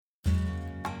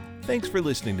Thanks for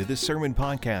listening to this sermon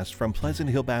podcast from Pleasant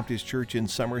Hill Baptist Church in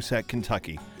Somerset,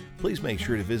 Kentucky. Please make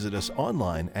sure to visit us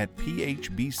online at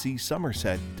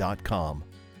phbcsomerset.com.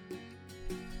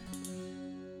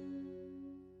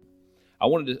 I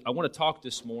want to talk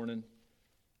this morning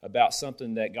about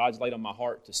something that God's laid on my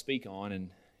heart to speak on. And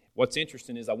what's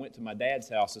interesting is I went to my dad's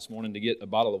house this morning to get a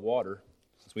bottle of water,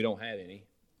 since we don't have any.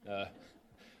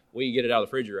 We get it out of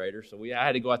the refrigerator, so I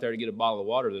had to go out there to get a bottle of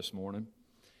water this morning.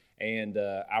 And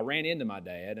I ran into my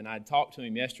dad, and I talked to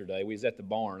him yesterday. We was at the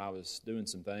barn. I was doing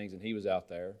some things, and he was out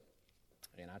there.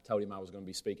 And I told him I was going to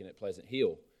be speaking at Pleasant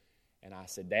Hill. And I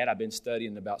said, Dad, I've been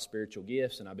studying about spiritual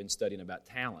gifts, and I've been studying about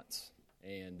talents.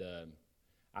 And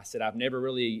I said, I've never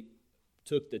really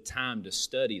took the time to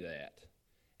study that.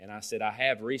 And I said, I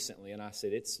have recently. And I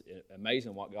said, it's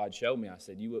amazing what God showed me. I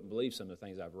said, you wouldn't believe some of the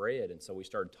things I've read. And so we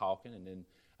started talking, and then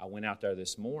I went out there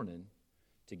this morning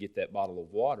to get that bottle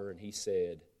of water, and he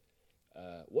said,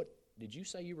 what did you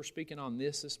say you were speaking on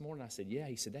this morning? I said, yeah.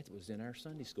 He said, that was in our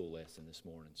Sunday school lesson this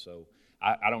morning. So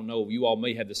I don't know, you all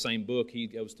may have the same book. He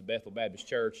goes to Bethel Baptist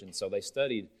Church, and so they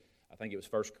studied, I think it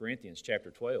was 1 Corinthians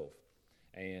chapter 12.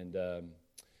 And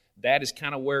that is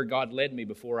kind of where God led me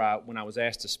when I was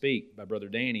asked to speak by Brother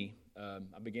Danny.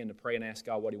 I began to pray and ask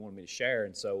God what he wanted me to share.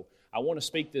 And so I want to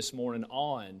speak this morning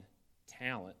on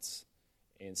talents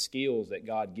and skills that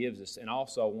God gives us. And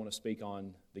also I want to speak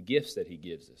on the gifts that he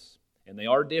gives us. And they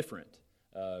are different.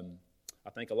 I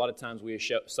think a lot of times we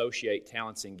associate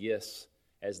talents and gifts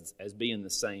as being the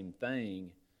same thing,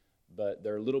 but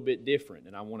they're a little bit different.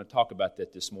 And I want to talk about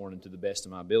that this morning to the best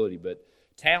of my ability. But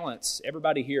talents,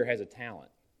 everybody here has a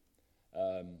talent.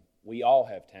 We all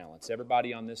have talents.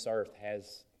 Everybody on this earth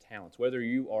has talents. Whether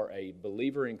you are a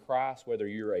believer in Christ, whether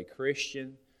you're a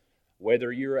Christian,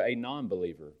 whether you're a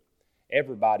non-believer,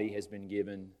 everybody has been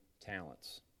given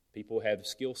talents. People have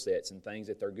skill sets and things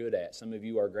that they're good at. Some of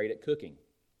you are great at cooking.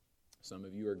 Some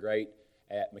of you are great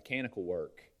at mechanical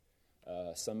work.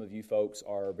 Some of you folks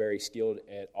are very skilled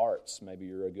at arts. Maybe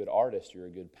you're a good artist. You're a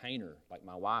good painter. Like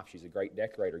my wife, she's a great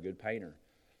decorator, good painter.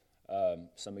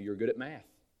 Some of you are good at math.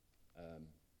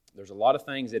 There's a lot of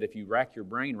things that if you rack your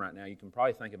brain right now, you can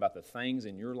probably think about the things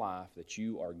in your life that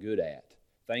you are good at,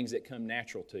 things that come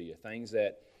natural to you, things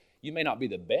that you may not be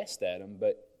the best at them,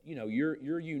 but you know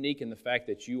you're unique in the fact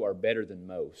that you are better than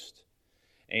most.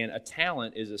 And a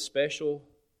talent is a special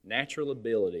natural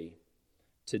ability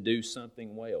to do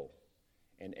something well,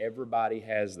 and everybody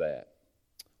has that.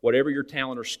 Whatever your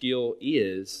talent or skill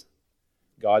is,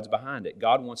 God's behind it.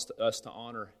 God wants us to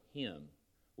honor Him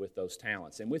with those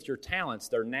talents. And with your talents,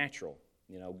 they're natural.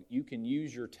 You know, you can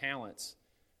use your talents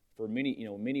for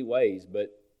many ways,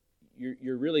 but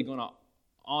you're really going to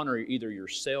honor either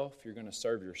yourself, you're going to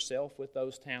serve yourself with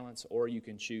those talents, or you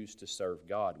can choose to serve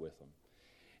God with them.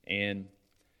 And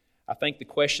I think the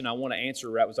question I want to answer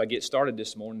right as I get started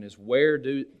this morning is where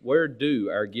do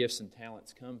our gifts and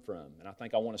talents come from? And I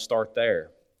think I want to start there.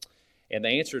 And the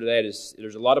answer to that is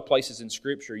there's a lot of places in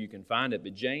Scripture you can find it,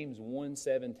 but James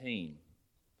 1:17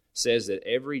 says that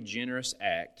every generous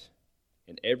act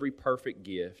and every perfect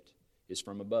gift is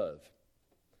from above,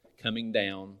 coming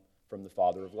down from the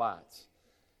Father of lights.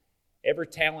 Every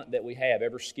talent that we have,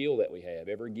 every skill that we have,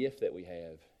 every gift that we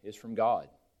have is from God.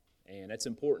 And that's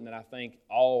important that I think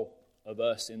all of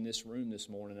us in this room this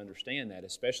morning understand that,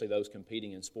 especially those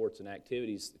competing in sports and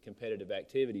activities, competitive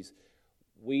activities.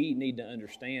 We need to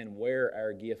understand where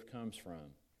our gift comes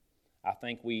from. I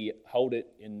think we hold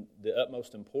it in the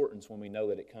utmost importance when we know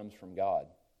that it comes from God,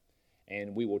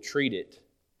 and we will treat it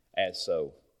as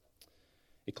so.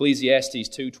 Ecclesiastes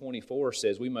 2:24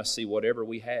 says we must see whatever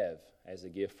we have as a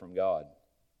gift from God.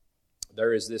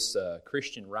 There is this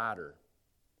Christian writer.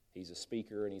 He's a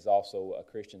speaker, and he's also a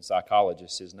Christian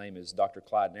psychologist. His name is Dr.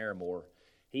 Clyde Narramore.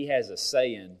 He has a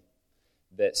saying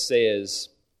that says,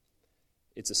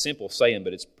 it's a simple saying,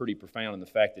 but it's pretty profound in the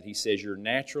fact that he says, your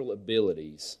natural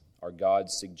abilities are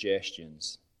God's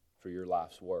suggestions for your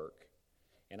life's work.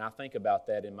 And I think about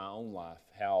that in my own life,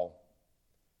 how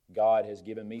God has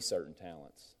given me certain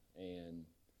talents. And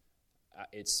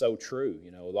it's so true.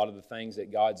 You know, a lot of the things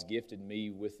that God's gifted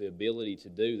me with the ability to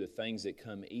do, the things that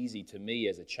come easy to me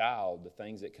as a child, the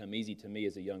things that come easy to me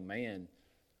as a young man,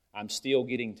 I'm still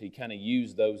getting to kind of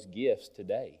use those gifts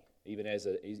today, even as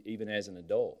an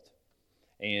adult.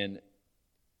 And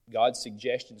God's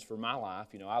suggestions for my life,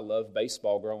 you know, I loved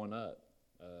baseball growing up,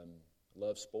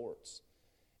 loved sports.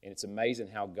 And it's amazing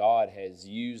how God has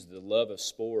used the love of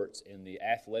sports and the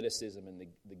athleticism and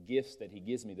the gifts that He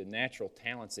gives me, the natural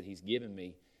talents that He's given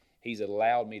me. He's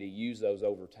allowed me to use those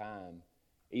over time,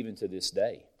 even to this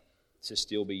day, to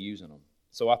still be using them.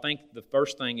 So I think the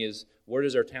first thing is, where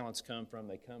does our talents come from?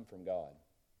 They come from God.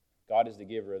 God is the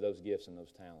giver of those gifts and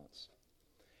those talents.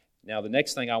 Now, the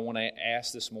next thing I want to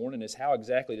ask this morning is, how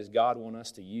exactly does God want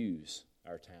us to use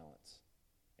our talents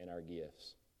and our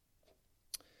gifts?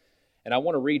 And I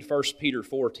want to read 1 Peter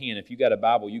 4:10. If you got a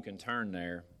Bible, you can turn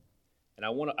there. And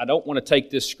I don't want to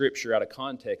take this scripture out of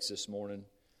context this morning,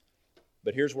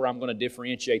 but here's where I'm going to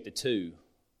differentiate the two.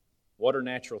 What are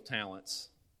natural talents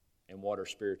and what are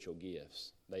spiritual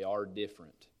gifts? They are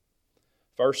different.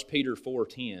 1 Peter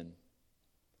 4:10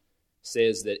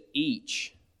 says that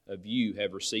each of you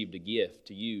have received a gift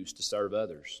to use to serve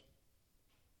others.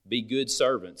 Be good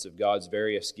servants of God's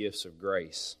various gifts of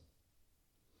grace.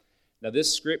 Now,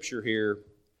 this scripture here,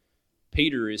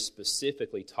 Peter is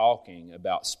specifically talking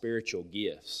about spiritual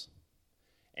gifts.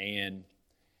 And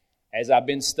as I've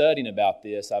been studying about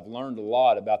this, I've learned a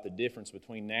lot about the difference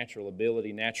between natural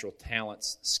ability, natural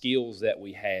talents, skills that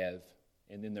we have,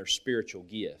 and then their spiritual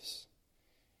gifts.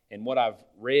 And what I've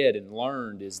read and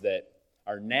learned is that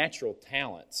our natural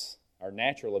talents, our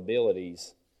natural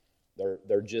abilities,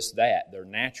 they're just that. They're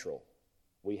natural.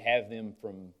 We have them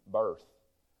from birth.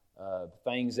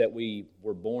 Things that we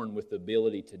were born with the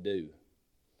ability to do.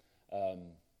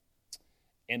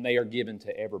 And they are given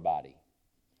to everybody.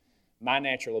 My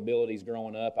natural abilities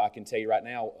growing up, I can tell you right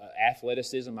now,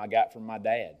 athleticism I got from my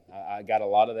dad. I got a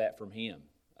lot of that from him.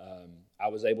 I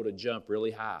was able to jump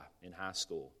really high in high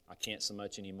school. I can't so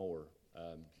much anymore.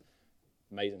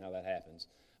 Amazing how that happens.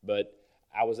 But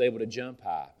I was able to jump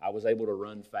high. I was able to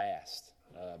run fast.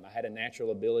 I had a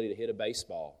natural ability to hit a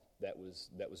baseball that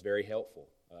was very helpful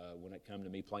when it came to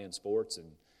me playing sports, and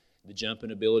the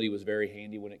jumping ability was very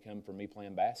handy when it came for me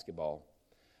playing basketball.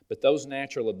 But those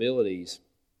natural abilities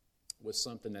was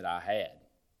something that I had.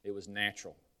 It was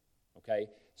natural. Okay?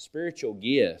 Spiritual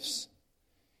gifts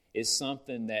is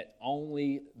something that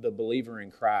only the believer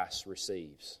in Christ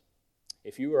receives.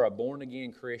 If you are a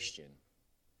born-again Christian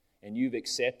and you've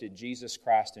accepted Jesus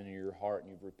Christ into your heart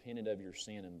and you've repented of your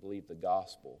sin and believed the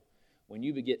gospel, when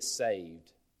you get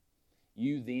saved,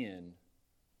 you then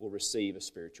will receive a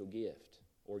spiritual gift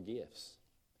or gifts.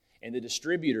 And the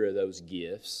distributor of those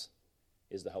gifts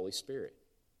is the Holy Spirit.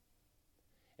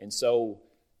 And so,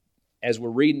 as we're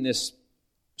reading this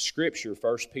scripture,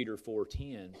 1 Peter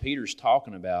 4:10, Peter's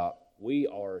talking about we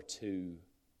are to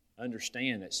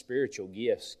understand that spiritual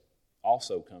gifts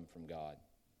also come from God.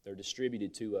 They're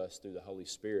distributed to us through the Holy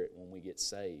Spirit when we get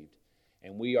saved.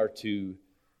 And we are to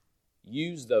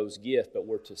use those gifts, but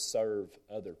we're to serve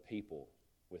other people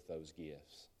with those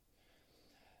gifts.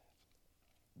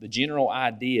 The general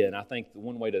idea, and I think the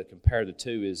one way to compare the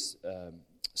two is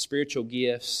spiritual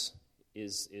gifts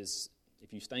is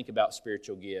if you think about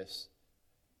spiritual gifts,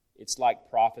 it's like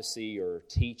prophecy or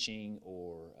teaching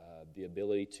or the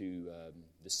ability to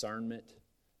discernment.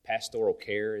 Pastoral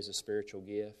care is a spiritual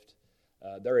gift.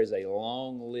 There is a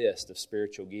long list of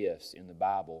spiritual gifts in the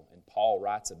Bible, and Paul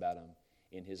writes about them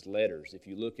in his letters. If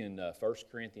you look in 1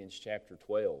 Corinthians chapter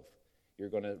 12, you're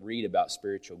going to read about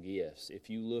spiritual gifts. If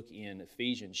you look in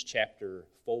Ephesians chapter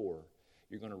 4,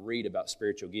 you're going to read about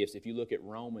spiritual gifts. If you look at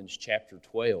Romans chapter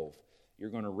 12,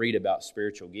 you're going to read about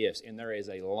spiritual gifts. And there is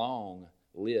a long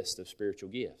list of spiritual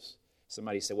gifts.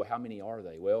 Somebody said, well, how many are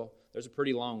they? Well, there's a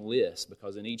pretty long list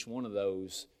because in each one of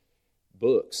those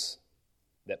books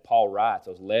that Paul writes,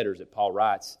 those letters that Paul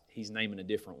writes, he's naming a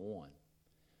different one.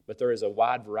 But there is a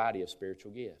wide variety of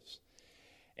spiritual gifts.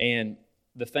 And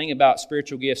the thing about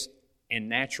spiritual gifts and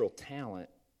natural talent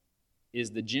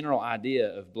is the general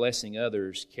idea of blessing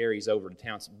others carries over to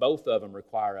talents. Both of them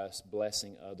require us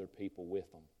blessing other people with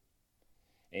them.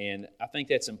 And I think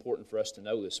that's important for us to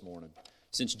know this morning.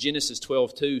 Since Genesis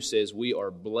 12:2 says we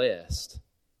are blessed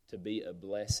to be a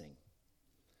blessing.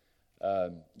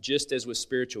 Just as with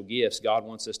spiritual gifts, God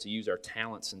wants us to use our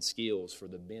talents and skills for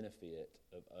the benefit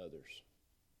of others.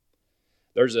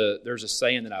 There's a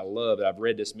saying that I love, that I've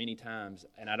read this many times,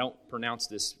 and I don't pronounce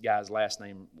this guy's last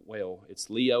name well. It's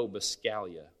Leo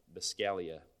Biscaglia,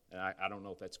 and I don't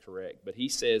know if that's correct. But he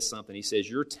says something. He says,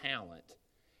 your talent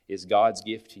is God's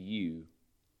gift to you,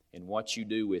 and what you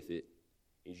do with it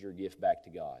is your gift back to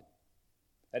God.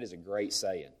 That is a great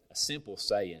saying, a simple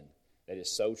saying that is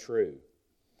so true.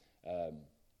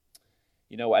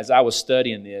 As I was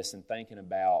studying this and thinking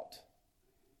about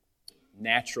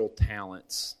natural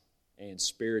talents and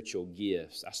spiritual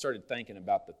gifts, I started thinking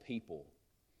about the people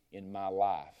in my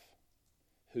life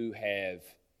who have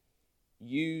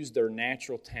used their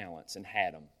natural talents and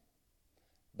had them,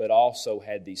 but also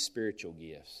had these spiritual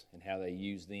gifts and how they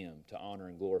use them to honor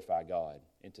and glorify God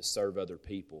and to serve other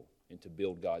people and to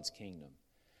build God's kingdom.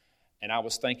 And I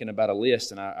was thinking about a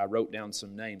list, and I wrote down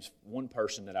some names. One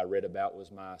person that I read about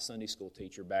was my Sunday school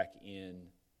teacher back in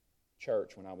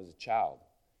church when I was a child.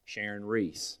 Sharon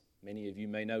Reese. Many of you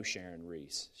may know Sharon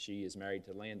Reese. She is married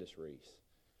to Landis Reese.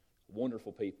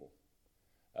 Wonderful people.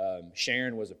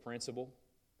 Sharon was a principal.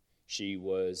 She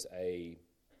was a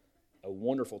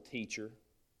wonderful teacher,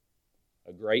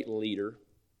 a great leader.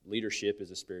 Leadership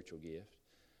is a spiritual gift.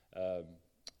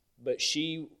 But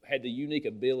she had the unique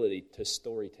ability to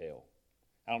storytell.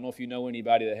 I don't know if you know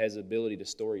anybody that has the ability to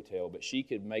storytell, but she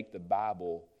could make the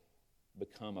Bible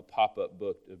become a pop-up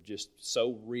book of just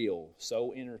so real,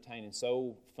 so entertaining,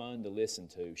 so fun to listen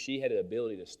to. She had an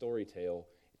ability to storytell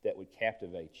that would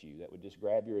captivate you, that would just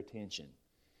grab your attention.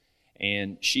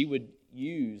 And she would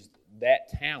use that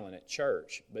talent at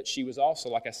church. But she was also,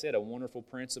 like I said, a wonderful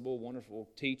principal, wonderful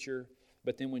teacher.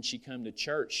 But then when she come to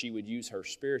church, she would use her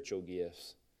spiritual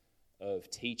gifts of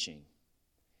teaching.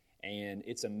 And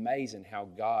it's amazing how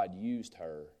God used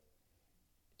her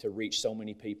to reach so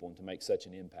many people and to make such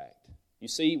an impact. You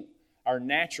see, our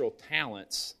natural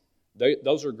talents,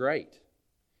 those are great.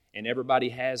 And everybody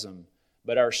has them.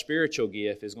 But our spiritual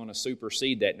gift is going to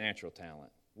supersede that natural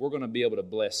talent. We're going to be able to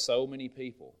bless so many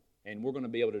people. And we're going to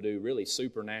be able to do really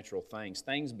supernatural things,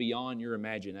 things beyond your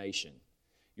imagination.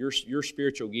 Your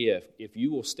spiritual gift, if you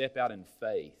will step out in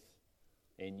faith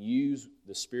and use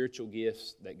the spiritual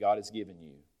gifts that God has given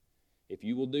you, if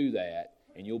you will do that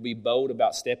and you'll be bold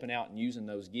about stepping out and using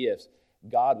those gifts,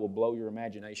 God will blow your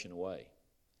imagination away.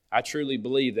 I truly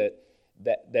believe that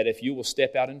if you will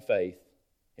step out in faith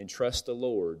and trust the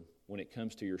Lord when it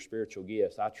comes to your spiritual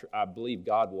gifts, I believe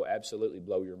God will absolutely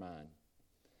blow your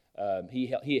mind.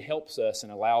 He helps us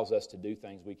and allows us to do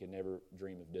things we could never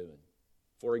dream of doing.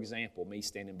 For example, me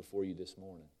standing before you this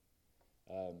morning.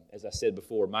 As I said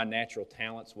before, my natural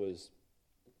talents was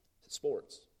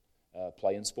sports,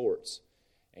 playing sports.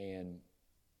 And,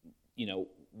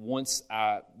 once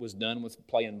I was done with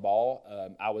playing ball,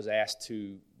 I was asked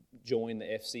to join the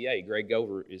FCA. Greg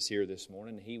Gover is here this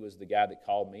morning. He was the guy that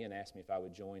called me and asked me if I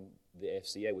would join the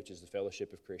FCA, which is the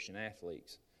Fellowship of Christian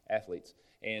Athletes.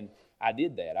 And I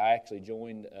did that. I actually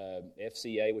joined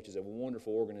FCA, which is a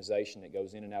wonderful organization that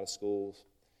goes in and out of schools,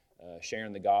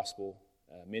 sharing the gospel,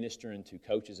 ministering to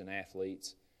coaches and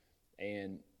athletes.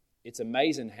 And it's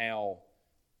amazing how,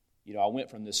 I went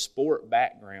from this sport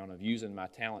background of using my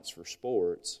talents for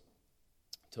sports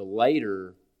to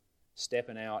later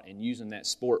stepping out and using that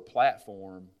sport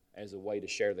platform as a way to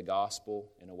share the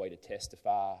gospel, and a way to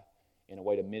testify, and a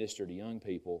way to minister to young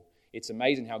people. It's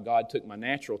amazing how God took my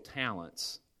natural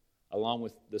talents along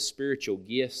with the spiritual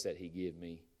gifts that He gave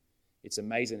me. It's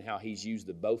amazing how He's used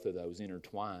the both of those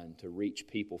intertwined to reach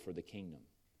people for the kingdom.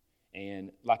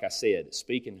 And like I said,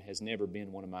 speaking has never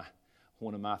been one of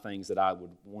my things that I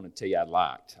would want to tell you I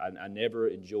liked. I never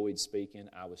enjoyed speaking.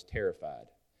 I was terrified.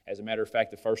 As a matter of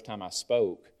fact, the first time I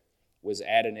spoke was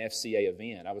at an FCA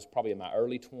event. I was probably in my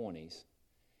early 20s,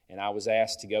 and I was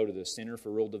asked to go to the Center for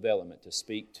Rural Development to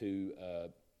speak to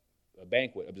a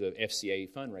banquet. It was an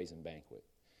FCA fundraising banquet.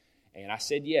 And I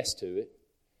said yes to it,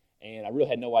 and I really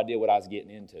had no idea what I was getting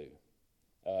into.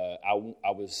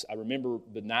 I remember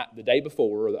the day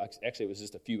before, or actually it was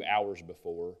just a few hours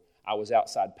before, I was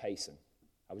outside pacing.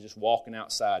 I was just walking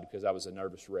outside because I was a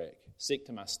nervous wreck. Sick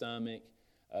to my stomach.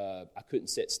 I couldn't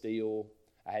sit still.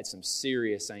 I had some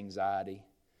serious anxiety.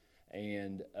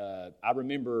 And I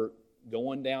remember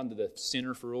going down to the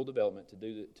Center for Rural Development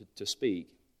to speak.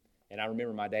 And I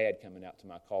remember my dad coming out to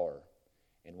my car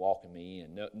and walking me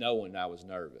in, knowing I was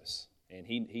nervous. And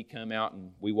he come out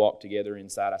and we walked together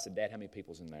inside. I said, "Dad, how many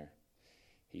people's in there?"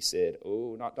 He said,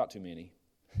 "Oh, not too many,"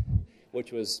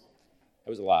 it was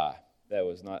a lie. That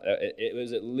was not. It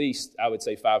was at least, I would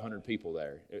say, 500 people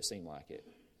there. It seemed like it.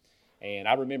 And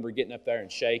I remember getting up there and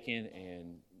shaking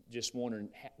and just wondering,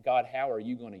 God, how are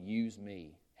you going to use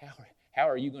me? How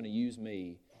are you going to use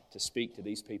me to speak to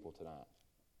these people tonight?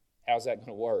 How's that going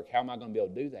to work? How am I going to be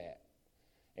able to do that?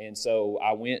 And so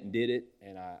I went and did it,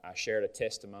 and I shared a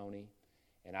testimony,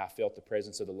 and I felt the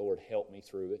presence of the Lord help me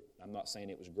through it. I'm not saying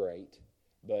it was great,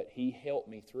 but He helped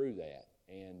me through that.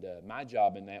 And my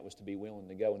job in that was to be willing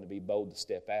to go and to be bold to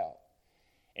step out.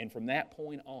 And from that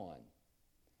point on,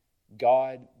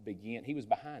 God began, He was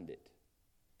behind it.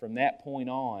 From that point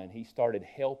on, He started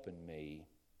helping me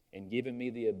and giving me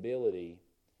the ability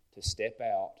to step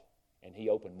out, and He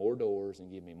opened more doors and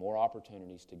gave me more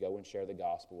opportunities to go and share the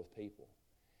gospel with people.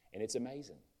 And it's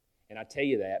amazing. And I tell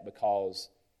you that because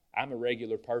I'm a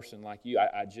regular person like you.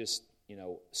 I just,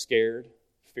 scared,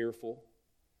 fearful,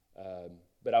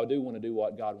 but I do want to do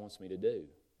what God wants me to do.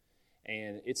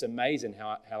 And it's amazing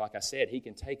how, like I said, He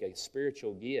can take a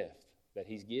spiritual gift that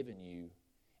He's given you,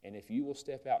 and if you will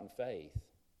step out in faith,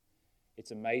 it's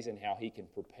amazing how He can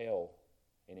propel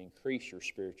and increase your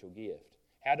spiritual gift.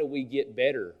 How do we get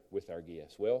better with our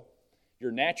gifts? Well,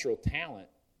 your natural talent,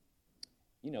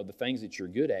 the things that you're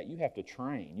good at, you have to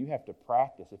train. You have to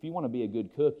practice. If you want to be a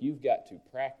good cook, you've got to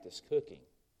practice cooking.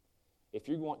 If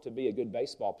you want to be a good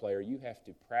baseball player, you have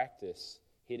to practice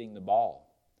hitting the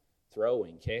ball,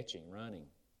 throwing, catching, running.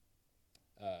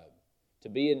 To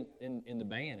be in the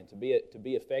band and to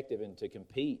be effective and to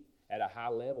compete at a high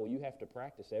level, you have to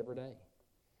practice every day.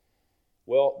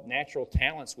 Well, natural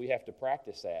talents we have to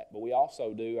practice at, but we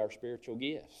also do our spiritual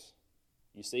gifts.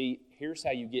 You see, here's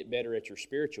how you get better at your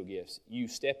spiritual gifts. You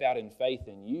step out in faith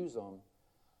and use them,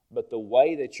 but the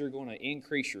way that you're going to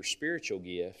increase your spiritual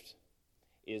gift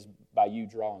is by you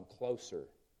drawing closer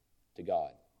to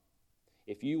God.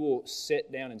 If you will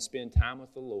sit down and spend time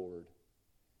with the Lord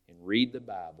and read the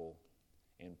Bible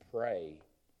and pray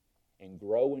and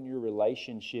grow in your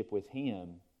relationship with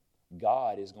Him,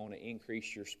 God is going to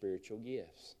increase your spiritual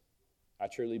gifts. I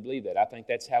truly believe that. I think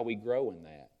that's how we grow in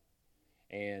that.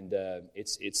 And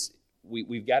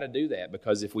we've got to do that,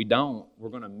 because if we don't, we're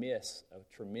going to miss a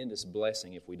tremendous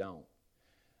blessing if we don't.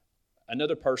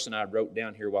 Another person I wrote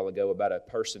down here a while ago about a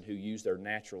person who used their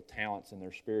natural talents and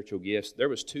their spiritual gifts. There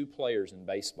was 2 players in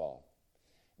baseball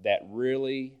that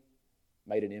really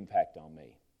made an impact on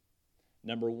me.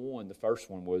 Number one, the first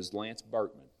one was Lance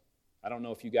Berkman. I don't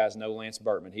know if you guys know Lance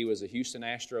Berkman. He was a Houston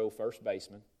Astro first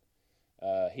baseman.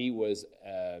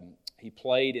 He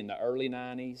played in the early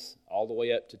 90s all the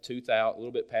way up to 2000, a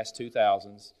little bit past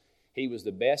 2000s. He was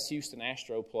the best Houston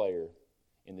Astro player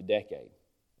in the decade,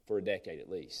 for a decade at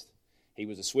least. He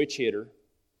was a switch hitter,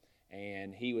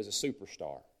 and he was a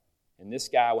superstar. And this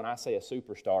guy, when I say a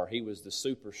superstar, he was the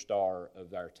superstar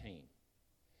of our team.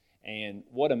 And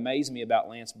what amazed me about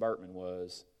Lance Berkman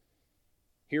was,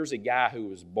 here's a guy who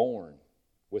was born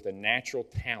with a natural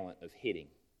talent of hitting.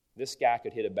 This guy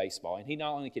could hit a baseball. And he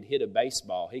not only could hit a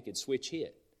baseball, he could switch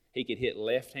hit. He could hit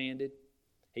left-handed.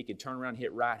 He could turn around and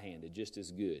hit right-handed just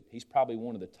as good. He's probably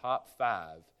one of the top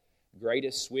 5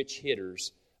 greatest switch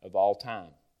hitters of all time.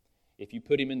 If you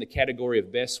put him in the category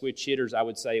of best switch hitters, I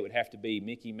would say it would have to be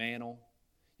Mickey Mantle.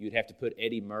 You'd have to put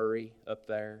Eddie Murray up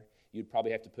there. You'd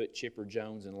probably have to put Chipper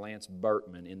Jones and Lance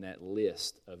Berkman in that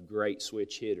list of great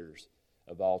switch hitters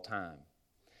of all time.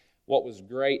 What was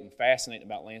great and fascinating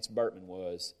about Lance Berkman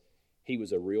was he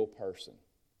was a real person.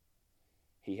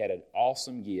 He had an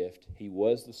awesome gift. He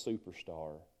was the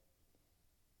superstar,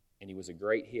 and he was a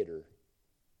great hitter.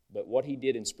 But what he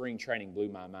did in spring training blew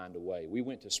my mind away. We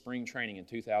went to spring training in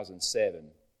 2007,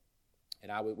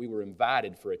 and we were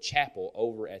invited for a chapel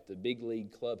over at the big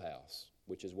league clubhouse,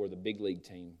 which is where the big league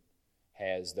team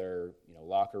has their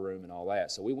locker room and all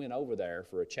that. So we went over there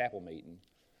for a chapel meeting.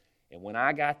 And when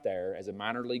I got there as a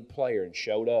minor league player and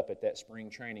showed up at that spring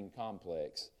training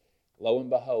complex, lo and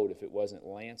behold, if it wasn't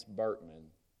Lance Berkman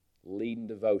leading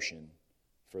devotion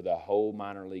for the whole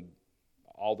minor league,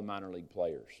 all the minor league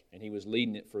players. And he was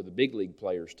leading it for the big league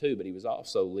players too, but he was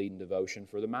also leading devotion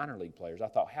for the minor league players. I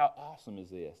thought, how awesome is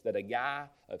this? That a guy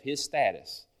of his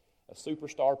status, a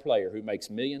superstar player who makes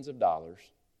millions of dollars,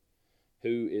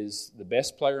 who is the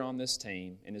best player on this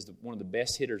team and is one of the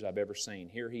best hitters I've ever seen.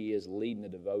 Here he is leading the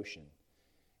devotion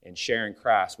and sharing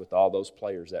Christ with all those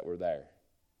players that were there.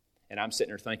 And I'm sitting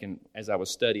there thinking, as I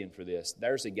was studying for this,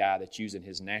 there's a guy that's using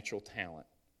his natural talent.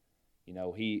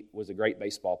 He was a great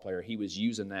baseball player. He was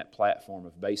using that platform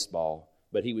of baseball,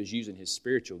 but he was using his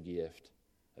spiritual gift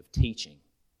of teaching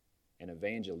and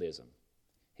evangelism.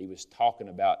 He was talking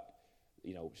about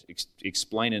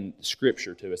explaining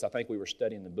Scripture to us. I think we were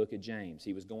studying the book of James.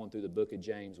 He was going through the book of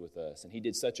James with us, and he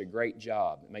did such a great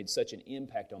job. It made such an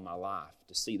impact on my life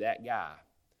to see that guy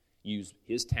use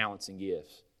his talents and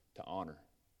gifts to honor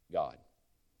God,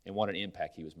 and what an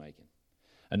impact he was making.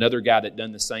 Another guy that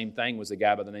done the same thing was a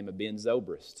guy by the name of Ben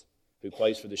Zobrist, who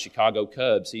plays for the Chicago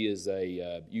Cubs. He is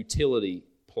a utility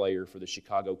player for the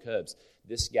Chicago Cubs.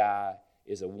 This guy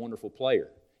is a wonderful player.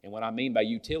 And what I mean by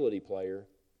utility player,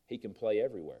 he can play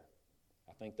everywhere.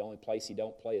 I think the only place he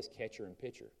don't play is catcher and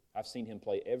pitcher. I've seen him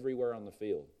play everywhere on the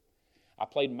field. I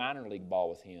played minor league ball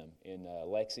with him in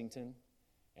Lexington,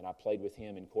 and I played with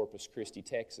him in Corpus Christi,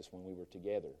 Texas when we were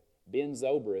together. Ben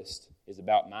Zobrist is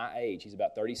about my age. He's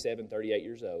about 37, 38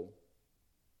 years old.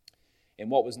 And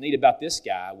what was neat about this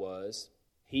guy was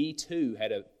he too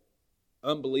had an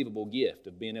unbelievable gift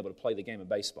of being able to play the game of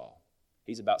baseball.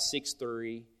 He's about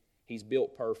 6'3". He's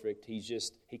built perfect.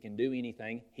 He can do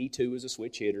anything. He too is a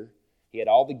switch hitter. He had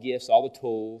all the gifts, all the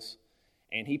tools,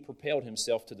 and he propelled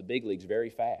himself to the big leagues very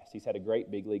fast. He's had a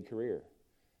great big league career.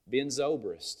 Ben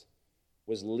Zobrist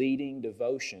was leading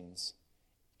devotions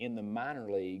in the minor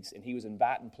leagues, and he was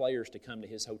inviting players to come to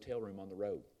his hotel room on the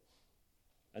road.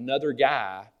 Another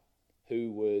guy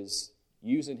who was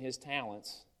using his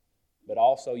talents, but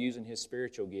also using his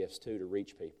spiritual gifts too to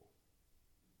reach people.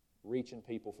 Reaching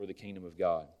people for the kingdom of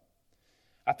God.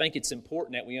 I think it's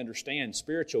important that we understand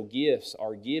spiritual gifts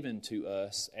are given to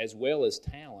us as well as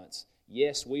talents.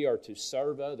 Yes, we are to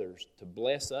serve others, to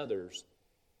bless others,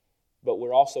 but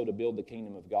we're also to build the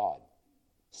kingdom of God.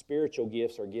 Spiritual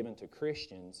gifts are given to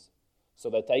Christians so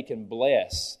that they can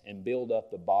bless and build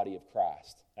up the body of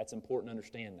Christ. That's important to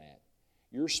understand that.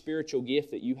 Your spiritual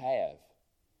gift that you have,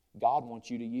 God wants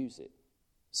you to use it.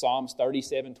 Psalms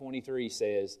 37:23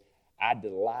 says, I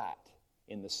delight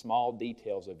in the small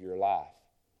details of your life.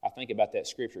 I think about that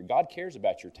scripture. God cares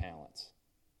about your talents.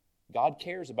 God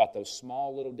cares about those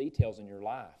small little details in your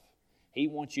life. He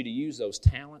wants you to use those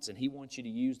talents, and He wants you to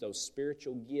use those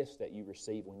spiritual gifts that you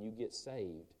receive when you get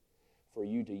saved for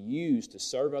you to use to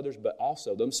serve others, but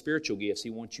also those spiritual gifts, He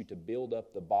wants you to build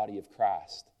up the body of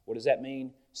Christ. What does that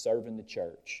mean? Serving the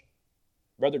church.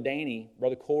 Brother Danny,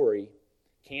 Brother Corey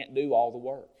can't do all the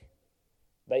work.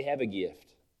 They have a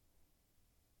gift.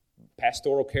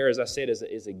 Pastoral care, as I said,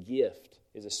 is a gift,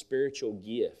 is a spiritual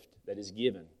gift that is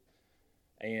given.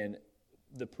 And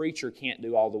the preacher can't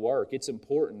do all the work. It's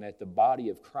important that the body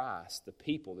of Christ, the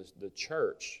people, the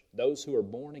church, those who are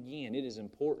born again, it is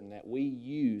important that we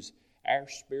use our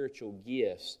spiritual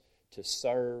gifts to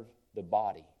serve the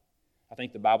body. I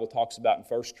think the Bible talks about in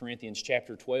 1 Corinthians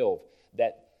chapter 12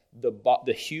 that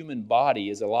the human body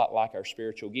is a lot like our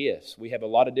spiritual gifts. We have a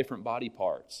lot of different body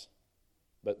parts,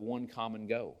 but one common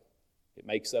goal. It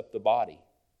makes up the body,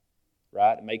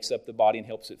 right? It makes up the body and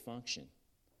helps it function.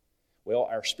 Well,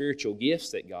 our spiritual gifts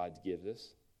that God gives us,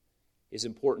 is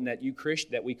important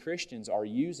that we Christians are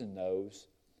using those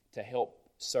to help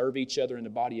serve each other in the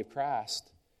body of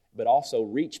Christ, but also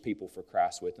reach people for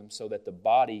Christ with them so that the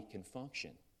body can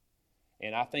function.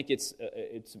 And I think it's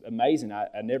amazing.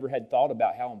 I never had thought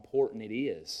about how important it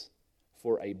is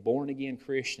for a born-again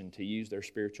Christian to use their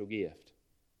spiritual gift.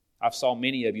 I've saw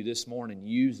many of you this morning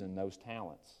using those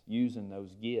talents, using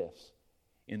those gifts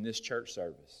in this church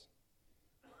service.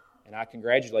 And I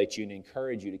congratulate you and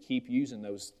encourage you to keep using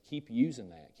those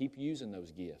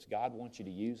gifts. God wants you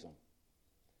to use them.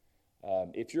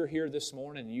 If you're here this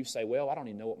morning and you say, well, I don't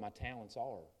even know what my talents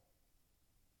are,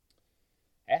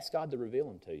 ask God to reveal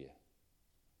them to you.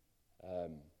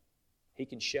 He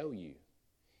can show you.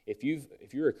 If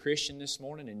you're a Christian this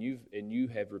morning and you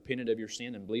have repented of your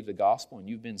sin and believed the gospel and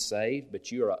you've been saved,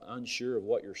 but you are unsure of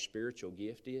what your spiritual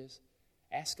gift is,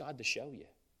 ask God to show you.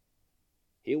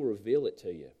 He'll reveal it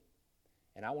to you.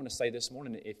 And I want to say this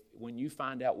morning, when you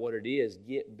find out what it is,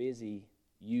 get busy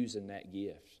using that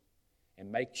gift.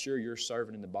 And make sure you're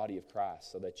serving in the body of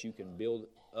Christ so that you can build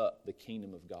up the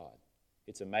kingdom of God.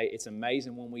 It's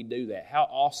amazing when we do that. How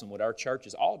awesome would our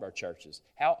churches, all of our churches,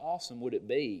 how awesome would it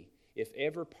be if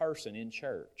every person in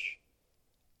church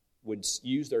would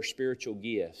use their spiritual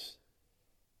gifts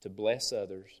to bless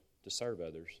others, to serve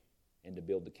others, and to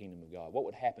build the kingdom of God? What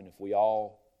would happen if we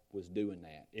all was doing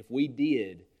that? If we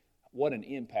did, what an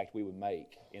impact we would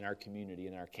make in our community,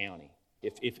 in our county.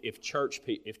 If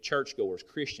churchgoers,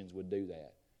 Christians would do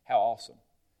that. How awesome.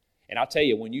 And I'll tell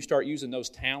you, when you start using those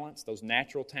talents, those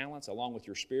natural talents, along with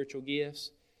your spiritual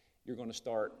gifts, you're going to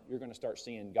start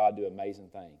seeing God do amazing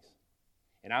things.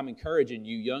 And I'm encouraging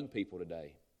you young people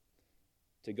today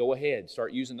to go ahead,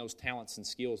 start using those talents and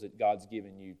skills that God's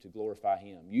given you to glorify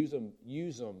Him. Use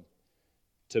them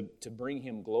to bring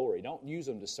Him glory. Don't use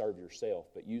them to serve yourself,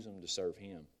 but use them to serve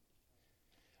Him.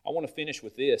 I want to finish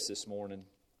with this morning,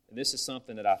 and this is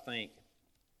something that I think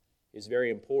is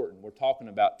very important. We're talking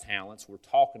about talents. We're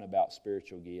talking about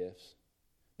spiritual gifts.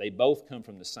 They both come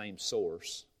from the same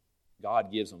source.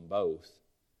 God gives them both.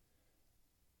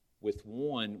 With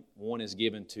one is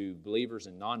given to believers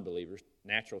and non-believers.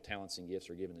 Natural talents and gifts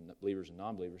are given to believers and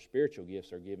non-believers. Spiritual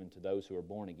gifts are given to those who are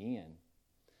born again.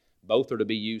 Both are to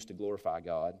be used to glorify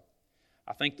God.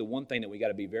 I think the one thing that we got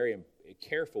to be very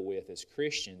careful with as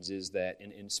Christians is that,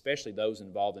 and especially those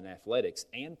involved in athletics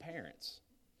and parents,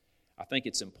 I think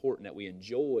it's important that we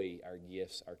enjoy our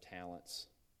gifts, our talents,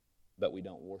 but we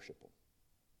don't worship them.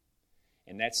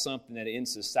 And that's something that in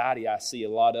society I see a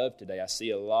lot of today. I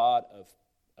see a lot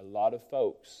of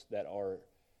folks that are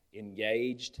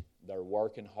engaged, they're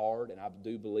working hard, and I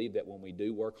do believe that when we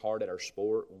do work hard at our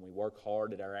sport, when we work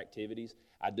hard at our activities,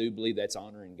 I do believe that's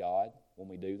honoring God when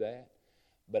we do that.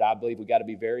 But I believe we've got to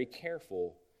be very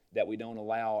careful that we don't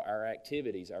allow our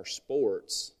activities, our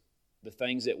sports, the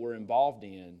things that we're involved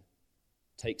in,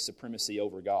 take supremacy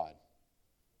over God.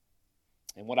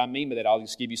 And what I mean by that, I'll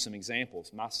just give you some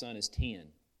examples. My son is 10,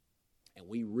 and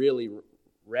we really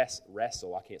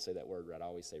wrestle. I can't say that word right. I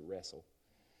always say wrestle.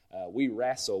 We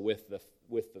wrestle with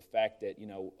with the fact that,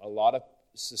 a lot of,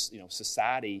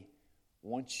 society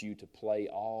wants you to play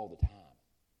all the time.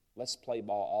 Let's play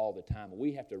ball all the time.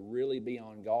 We have to really be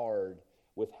on guard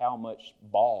with how much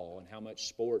ball and how much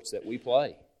sports that we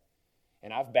play.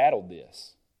 And I've battled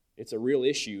this. It's a real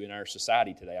issue in our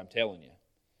society today, I'm telling you.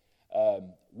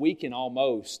 We can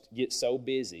almost get so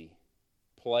busy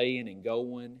playing and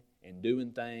going and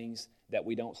doing things that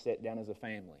we don't sit down as a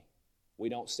family. We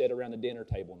don't sit around the dinner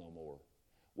table no more.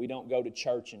 We don't go to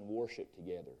church and worship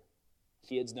together.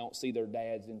 Kids don't see their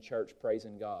dads in church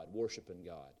praising God, worshiping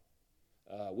God.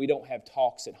 We don't have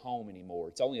talks at home anymore.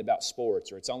 It's only about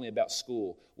sports or it's only about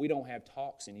school. We don't have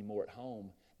talks anymore at home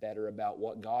that are about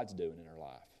what God's doing in our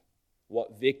life,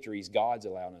 what victories God's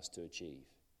allowing us to achieve.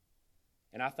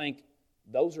 And I think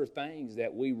those are things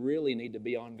that we really need to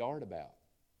be on guard about.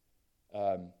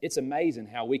 It's amazing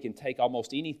how we can take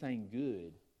almost anything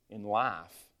good in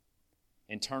life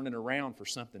and turn it around for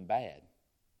something bad.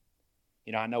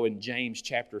 I know in James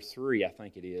chapter 3, I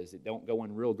think it don't go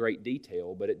in real great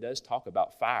detail, but it does talk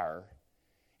about fire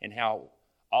and how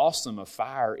awesome a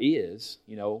fire is.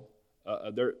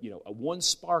 One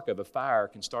spark of a fire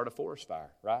can start a forest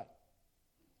fire, right?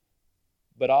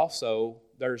 But also,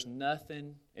 there's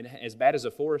nothing, and as bad as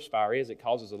a forest fire is, it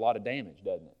causes a lot of damage,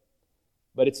 doesn't it?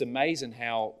 But it's amazing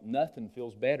how nothing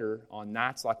feels better on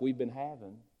nights like we've been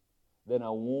having than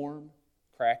a warm,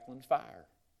 crackling fire,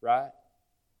 right?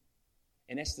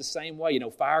 And it's the same way.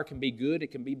 Fire can be good,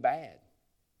 it can be bad.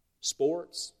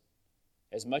 Sports,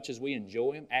 as much as we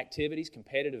enjoy them, activities,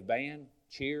 competitive band,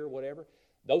 cheer, whatever,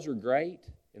 those are great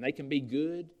and they can be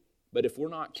good, but if we're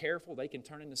not careful, they can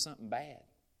turn into something bad.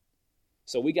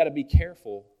 So we got to be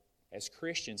careful as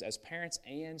Christians, as parents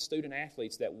and student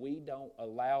athletes, that we don't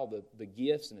allow the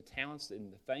gifts and the talents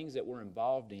and the things that we're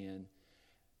involved in,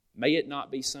 may it not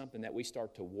be something that we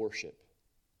start to worship.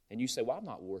 And you say, well, I'm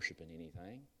not worshiping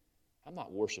anything. I'm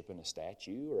not worshiping a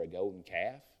statue or a golden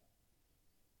calf,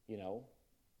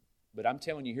 But I'm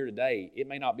telling you here today, it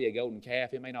may not be a golden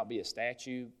calf, it may not be a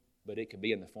statue, but it could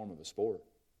be in the form of a sport.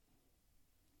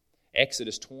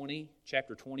 Exodus 20,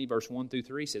 chapter 20, verse 1 through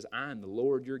 3 says, I am the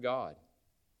Lord your God,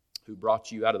 who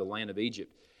brought you out of the land of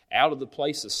Egypt, out of the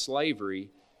place of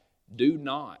slavery. Do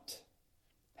not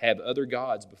have other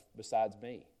gods besides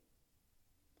me.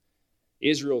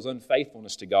 Israel's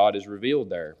unfaithfulness to God is revealed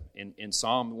there. In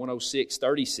Psalm 106,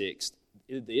 36,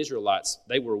 the Israelites,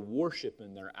 they were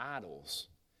worshiping their idols,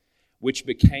 which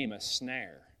became a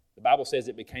snare. The Bible says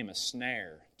it became a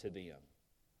snare to them.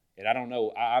 And I don't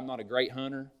know, I'm not a great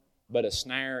hunter, but a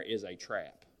snare is a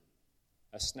trap.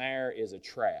 A snare is a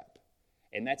trap.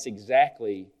 And that's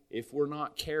exactly, if we're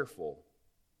not careful,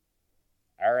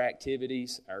 our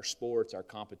activities, our sports, our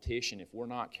competition, if we're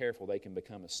not careful, they can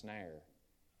become a snare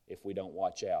if we don't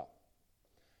watch out.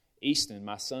 Easton,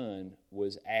 my son,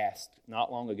 was asked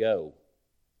not long ago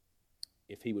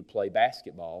if he would play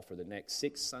basketball for the next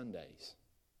 6 Sundays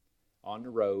on the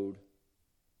road,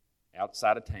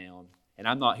 outside of town. And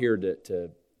I'm not here to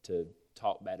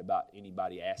talk bad about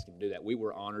anybody asking him to do that. We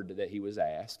were honored that he was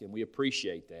asked, and we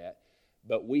appreciate that.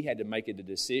 But we had to make a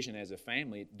decision as a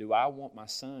family. Do I want my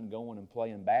son going and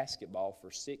playing basketball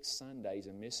for 6 Sundays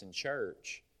and missing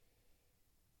church?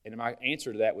 And my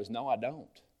answer to that was, no, I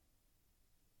don't.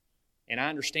 And I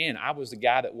understand, I was the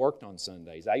guy that worked on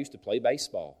Sundays. I used to play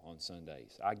baseball on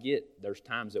Sundays. I get there's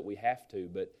times that we have to,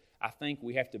 but I think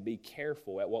we have to be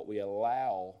careful at what we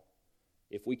allow,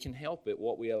 if we can help it,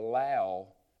 what we allow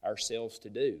ourselves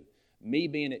to do. Me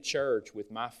being at church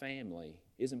with my family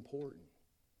is important.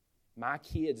 My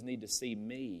kids need to see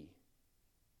me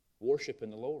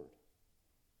worshiping the Lord.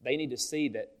 They need to see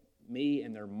that me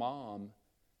and their mom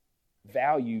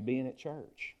value being at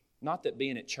church. Not that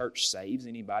being at church saves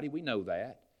anybody, we know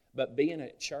that. But being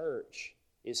at church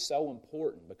is so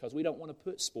important because we don't want to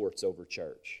put sports over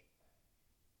church.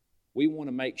 We want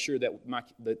to make sure that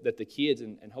that the kids,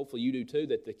 and hopefully you do too,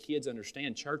 that the kids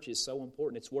understand church is so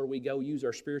important. It's where we go use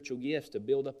our spiritual gifts to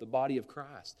build up the body of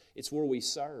Christ. It's where we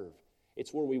serve.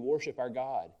 It's where we worship our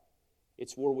God.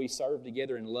 It's where we serve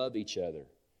together and love each other.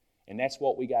 And that's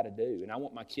what we got to do. And I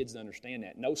want my kids to understand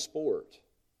that. No sport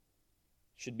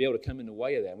should be able to come in the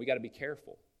way of that. We got to be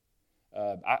careful.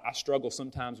 I struggle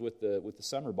sometimes with the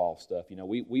summer ball stuff.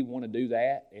 We want to do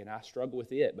that, and I struggle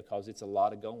with it because it's a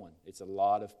lot of going. It's a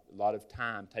lot of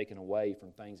time taken away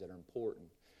from things that are important.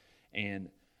 And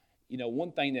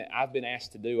one thing that I've been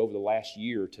asked to do over the last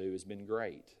year or two has been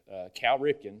great. Cal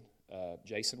Ripken,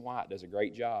 Jason White does a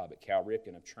great job at Cal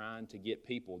Ripken of trying to get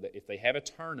people that if they have a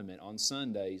tournament on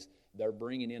Sundays, they're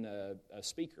bringing in a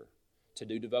speaker to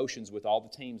do devotions with all the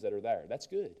teams that are there. That's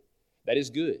good. That is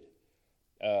good.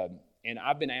 And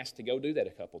I've been asked to go do that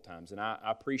a couple times. And I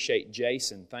appreciate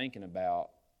Jason thinking about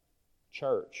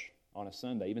church on a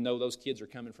Sunday. Even though those kids are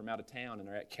coming from out of town and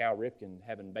they're at Cal Ripken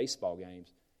having baseball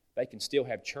games, they can still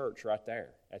have church right there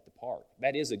at the park.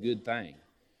 That is a good thing.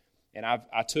 And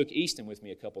I took Easton with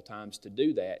me a couple times to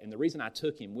do that. And the reason I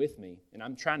took him with me, and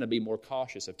I'm trying to be more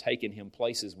cautious of taking him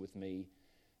places with me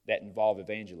that involve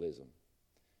evangelism,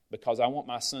 because I want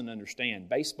my son to understand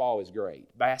baseball is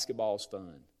great, basketball is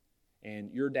fun,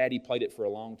 and your daddy played it for a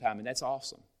long time, and that's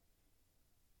awesome.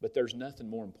 But there's nothing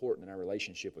more important than our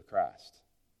relationship with Christ.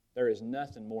 There is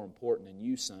nothing more important than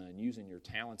you, son, using your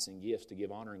talents and gifts to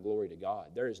give honor and glory to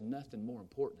God. There is nothing more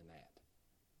important than that.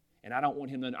 And I want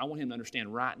him to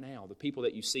understand right now, the people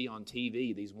that you see on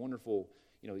TV, these wonderful,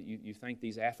 you think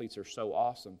these athletes are so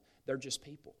awesome. They're just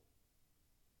people.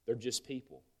 They're just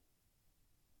people.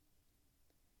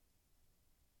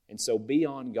 And so be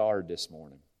on guard this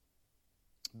morning.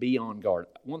 Be on guard.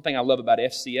 One thing I love about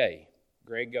FCA,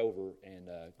 Greg Gover and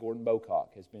Gordon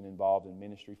Bocock has been involved in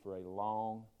ministry for a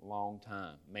long, long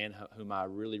time. Man whom I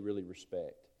really, really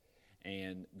respect.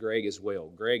 And Greg as well.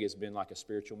 Greg has been like a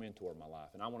spiritual mentor in my life.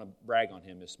 And I want to brag on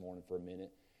him this morning for a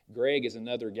minute. Greg is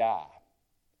another guy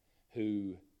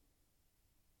who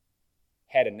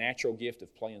had a natural gift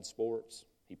of playing sports.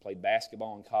 He played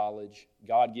basketball in college.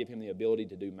 God gave him the ability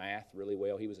to do math really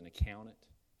well. He was an accountant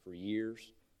for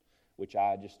years, which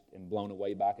I just am blown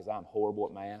away by because I'm horrible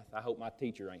at math. I hope my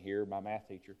teacher ain't here, my math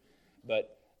teacher.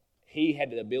 But he had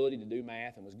the ability to do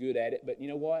math and was good at it. But you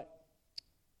know what?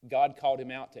 God called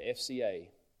him out to FCA,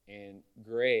 and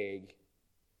Greg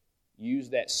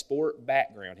used that sport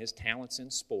background, his talents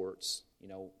in sports,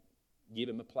 give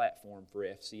him a platform for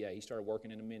FCA. He started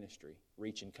working in a ministry,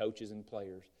 reaching coaches and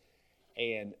players.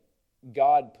 And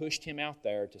God pushed him out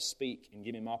there to speak and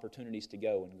give him opportunities to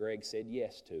go, and Greg said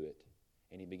yes to it.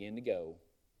 And he began to go.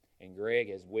 And Greg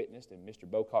has witnessed, and Mr.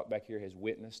 Bocock back here has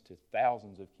witnessed to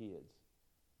thousands of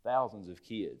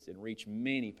kids, and reached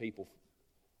many people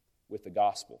with the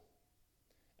gospel.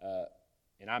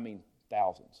 And I mean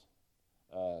thousands.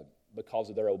 Because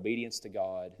of their obedience to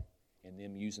God and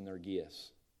them using their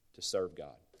gifts to serve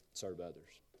God, serve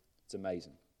others. It's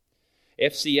amazing.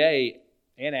 FCA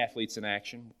and Athletes in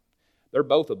Action, they're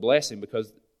both a blessing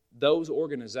because those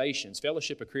organizations,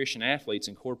 Fellowship of Christian Athletes,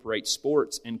 incorporate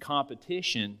sports and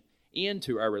competition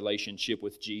into our relationship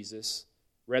with Jesus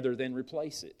rather than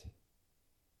replace it.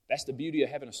 That's the beauty of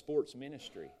having a sports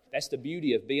ministry. That's the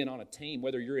beauty of being on a team,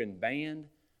 whether you're in band,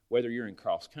 whether you're in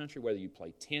cross country, whether you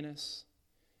play tennis.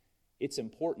 It's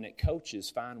important that coaches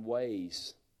find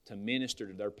ways to minister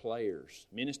to their players,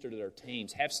 minister to their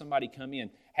teams, have somebody come in,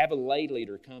 have a lay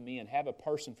leader come in, have a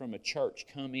person from a church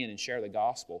come in and share the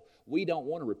gospel. We don't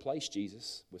want to replace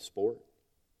Jesus with sport.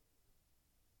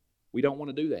 We don't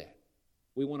want to do that.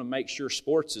 We want to make sure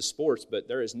sports is sports, but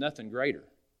there is nothing greater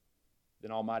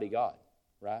than Almighty God,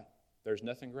 right? There's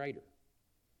nothing greater.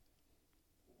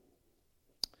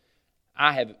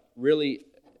 I have really,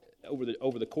 over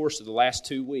the course of the last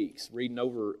 2 weeks, reading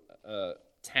over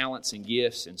talents and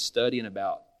gifts and studying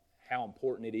about how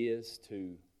important it is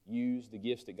to use the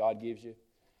gifts that God gives you,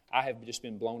 I have just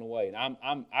been blown away. And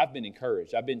I've been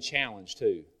encouraged. I've been challenged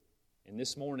too. And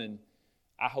this morning,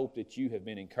 I hope that you have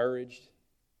been encouraged,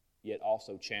 yet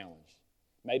also challenged.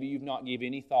 Maybe you've not given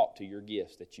any thought to your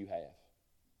gifts that you have.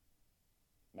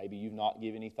 Maybe you've not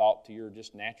given any thought to your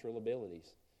just natural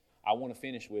abilities. I want to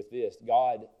finish with this.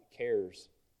 God cares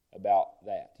about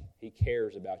that. He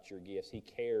cares about your gifts. He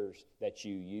cares that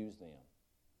you use them.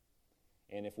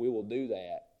 And if we will do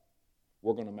that,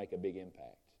 we're going to make a big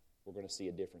impact. We're going to see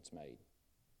a difference made.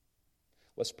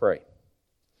 Let's pray.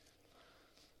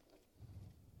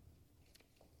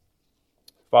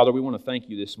 Father, we want to thank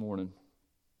you this morning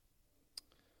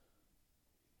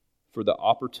for the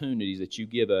opportunities that you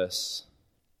give us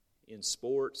in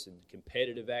sports and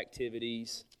competitive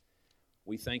activities.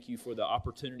 We thank you for the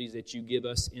opportunities that you give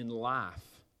us in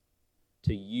life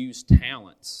to use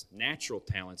talents, natural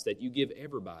talents that you give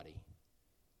everybody,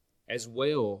 as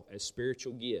well as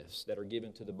spiritual gifts that are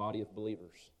given to the body of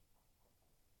believers.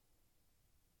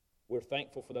 We're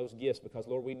thankful for those gifts because,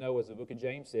 Lord, we know, as the book of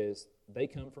James says, they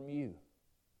come from you.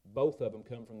 Both of them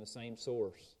come from the same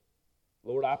source.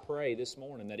 Lord, I pray this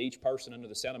morning that each person under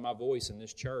the sound of my voice in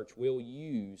this church will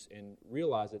use and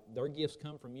realize that their gifts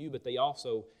come from you, but they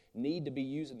also need to be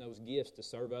using those gifts to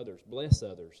serve others, bless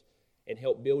others, and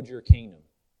help build your kingdom.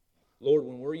 Lord,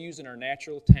 when we're using our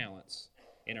natural talents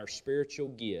and our spiritual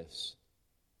gifts,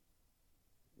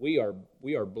 we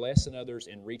are blessing others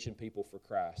and reaching people for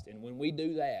Christ. And when we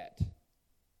do that,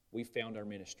 we've found our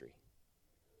ministry.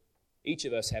 Each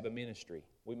of us have a ministry.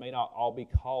 We may not all be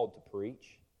called to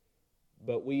preach,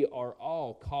 but we are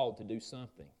all called to do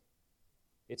something.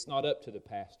 It's not up to the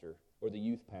pastor or the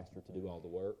youth pastor to do all the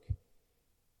work.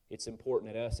 It's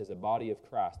important that us as a body of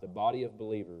Christ, a body of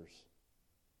believers,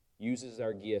 uses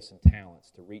our gifts and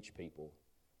talents to reach people,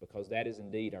 because that is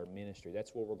indeed our ministry.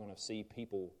 That's where we're going to see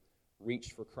people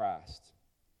reach for Christ,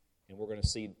 and we're going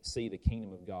to see the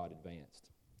kingdom of God advanced.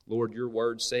 Lord, your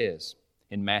word says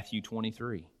in Matthew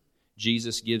 23,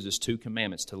 Jesus gives us 2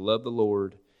 commandments, to love the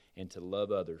Lord and to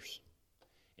love others.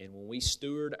 And when we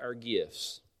steward our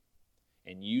gifts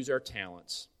and use our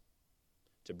talents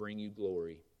to bring you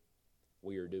glory,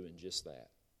 we are doing just that.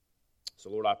 So,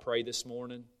 Lord, I pray this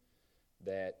morning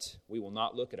that we will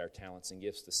not look at our talents and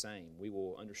gifts the same. We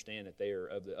will understand that they are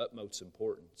of the utmost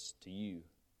importance to you,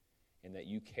 and that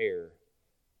you care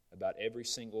about every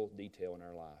single detail in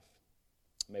our life.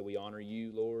 May we honor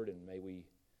you, Lord, and may we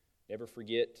never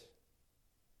forget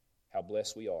how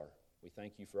blessed we are. We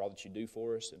thank you for all that you do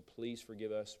for us, and please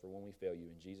forgive us for when we fail you.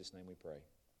 In Jesus' name we pray.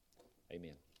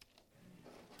 Amen.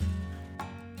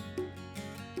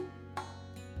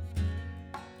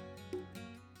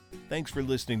 Thanks for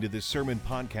listening to this sermon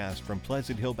podcast from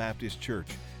Pleasant Hill Baptist Church.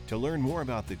 To learn more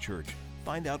about the church,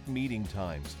 find out meeting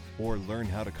times, or learn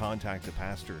how to contact the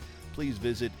pastor, please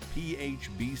visit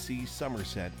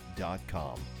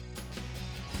phbcsomerset.com.